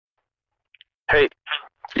Hey,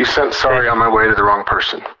 You sent sorry on my way to the wrong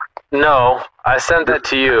person. no, I sent that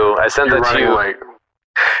to you. I sent You're that to running you. late.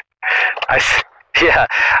 Yeah,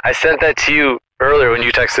 I sent that to you earlier when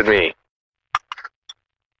you texted me.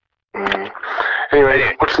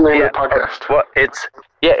 Anyway, what's the name of the podcast? Well,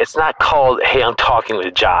 it's not called "Hey, I'm talking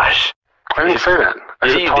with Josh." I didn't say that. I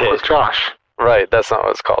Yeah, said you talk did. with Josh. Right, that's not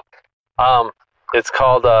what it's called. It's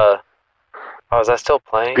called Oh, is that still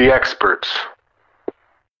playing? The Experts.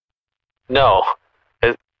 No,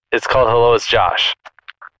 it's called Hello, it's Josh.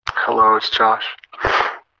 Hello, it's Josh.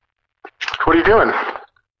 What are you doing?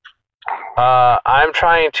 I'm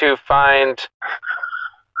trying to find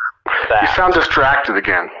You that. sound distracted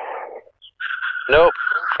again. Nope,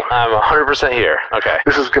 I'm 100% here. Okay.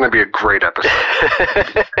 This is going to be a great episode.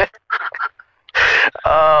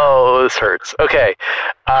 Oh, this hurts. Okay.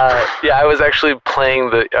 Yeah, I was actually playing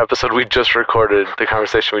the episode we just recorded, the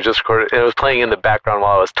conversation we just recorded, and it was playing in the background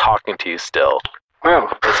while I was talking to you still. Oh,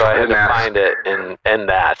 And so I had to find it and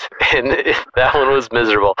that. And that one was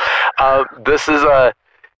miserable. This is a...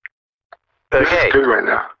 This Okay. is good right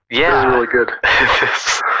now. Yeah. This is really good.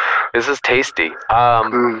 This is tasty.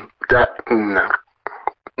 No.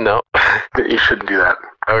 No. You shouldn't do that.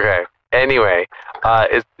 Okay. Anyway, now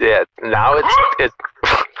it's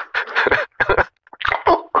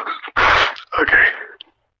Okay.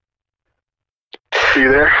 Are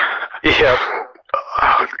you there? Yep.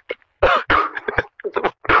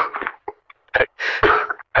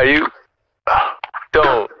 Are you?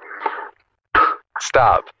 Don't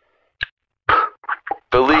stop.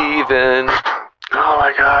 Believe in. Oh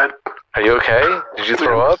my God. Are you okay? Did you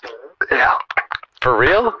throw up? Yeah. For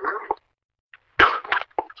real?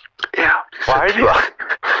 Yeah. Why are you?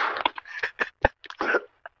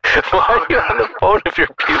 Why are you on the phone if you're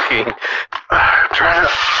puking? I'm trying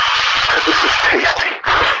to. This is tasty.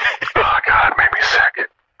 Oh God, it made me sick.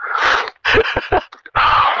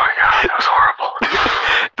 Oh my God, that was horrible.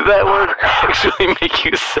 Did that word actually make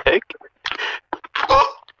you sick?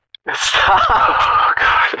 Stop! Oh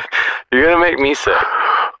God. You're gonna make me sick.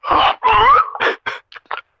 Oh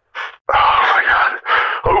my God.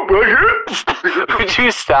 Oh my God. Would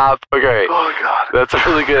you stop? Okay. Oh my God. That's a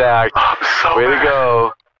really good act. Oh, I'm so Way mad. to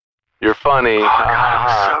go. You're funny. Oh God, it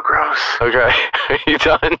was so gross. Okay. Are you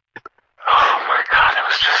done? Oh my God, it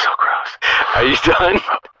was just so gross. Are you done?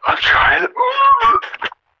 I'm trying.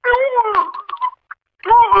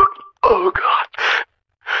 Oh God.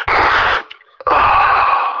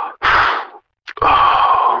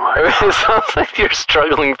 Oh my I mean, God. it sounds like you're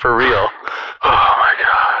struggling for real. Oh my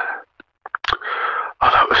God. Oh,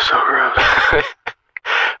 that was so gross.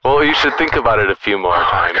 Well, you should think about it a few more Oh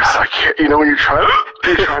my times. God, I can't. You know when you're trying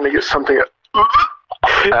to get something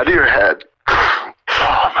out of your head.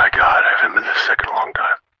 Oh my God, I haven't been this sick in a long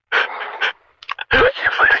time.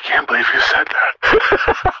 I can't believe you said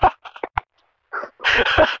that.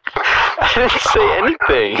 I didn't say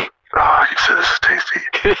anything. Oh, you said this is tasty.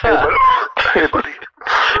 Yeah. Hey, buddy.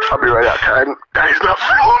 I'll be right out. He's not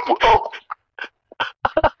feeling well.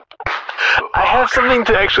 I have something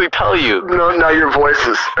to actually tell you. No, now your voice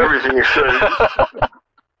is everything you're saying.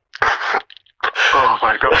 Oh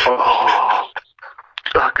my God.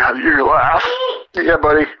 Oh God, your laugh. Yeah,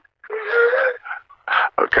 buddy.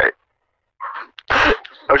 Okay.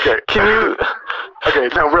 Can you? Okay,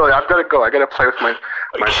 no, really, I've got to go. I got to play with my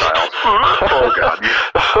child. Oh God.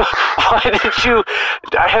 Why did you?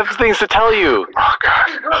 I have things to tell you. Oh God.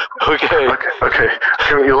 Okay. Okay.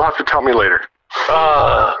 You'll have to tell me later.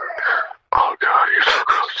 Oh God, you're so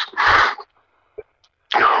gross.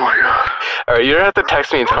 Oh my God. Alright, you don't have to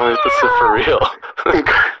text me and tell me if this is for real.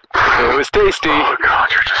 Okay. It was tasty. Oh God,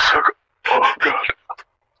 you're just so. Oh God.